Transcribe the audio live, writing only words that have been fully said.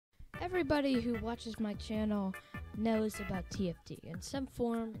Everybody who watches my channel knows about TFT in some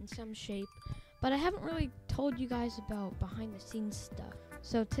form, in some shape, but I haven't really told you guys about behind the scenes stuff.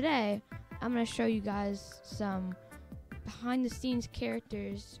 So today, I'm going to show you guys some behind the scenes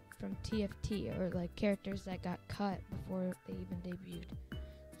characters from TFT, or like characters that got cut before they even debuted.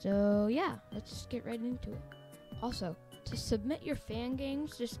 So yeah, let's just get right into it. Also, to submit your fan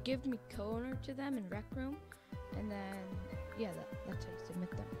games, just give me co-owner to them in Rec Room, and then yeah, that's how you submit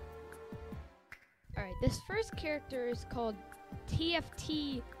them. Alright, this first character is called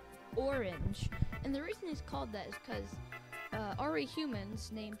TFT Orange, and the reason he's called that is because RE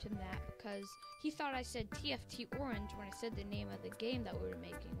Humans named him that because he thought I said TFT Orange when I said the name of the game that we were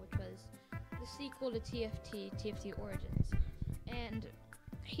making, which was the sequel to TFT Origins. And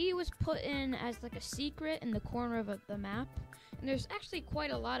he was put in as like a secret in the corner of the map, and there's actually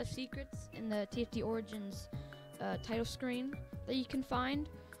quite a lot of secrets in the TFT Origins title screen that you can find.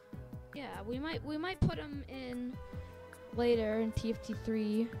 Yeah, we might put him in later in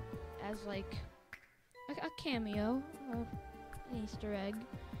TFT3 as like a cameo, an Easter egg.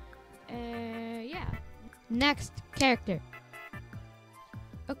 Yeah. Next character.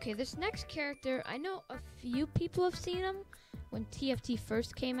 Okay, this next character, I know a few people have seen him when TFT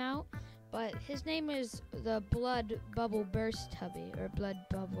first came out, but his name is the Blood Bubble Burst Tubby, or Blood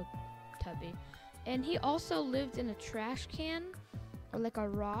Bubble Tubby. And he also lived in a trash can, or like a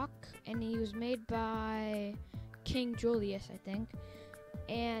rock, and he was made by King Julius, I think.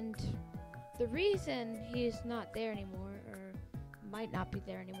 And the reason he's not there anymore, or might not be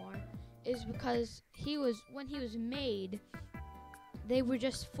there anymore, is because when he was made, they were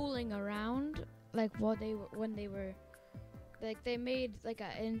just fooling around, like when they were they made like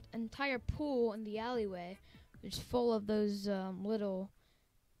an entire pool in the alleyway, just full of those little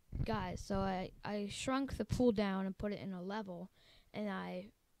guys. So I shrunk the pool down and put it in a level, and I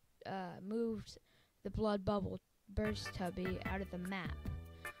moved the Blood Bubble Burst Tubby out of the map.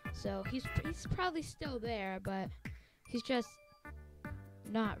 So he's probably still there, but he's just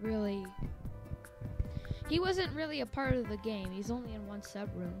not really. He wasn't really a part of the game. He's only in one sub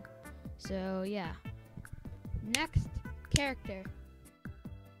room. So yeah. Next character.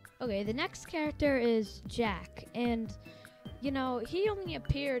 Okay, the next character is Jack, and you know, he only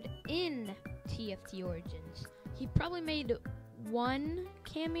appeared in TFT Origins. He probably made one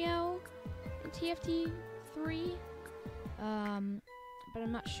cameo in TFT3, but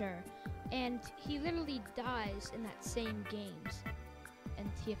I'm not sure. And he literally dies in that same games in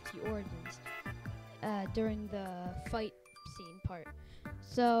TFT Origins during the fight scene part.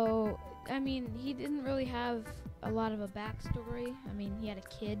 So, I mean, he didn't really have a lot of a backstory. I mean, he had a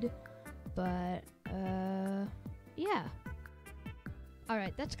kid, but yeah.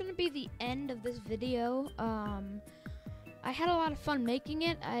 Alright, that's gonna be the end of this video. I had a lot of fun making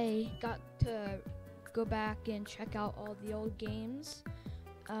it. I got to go back and check out all the old games.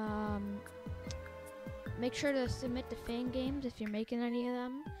 Make sure to submit the fan games if you're making any of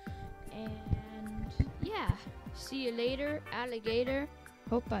them. And yeah, see you later, alligator.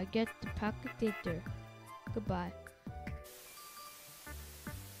 Hope I get the pocket theater. Goodbye.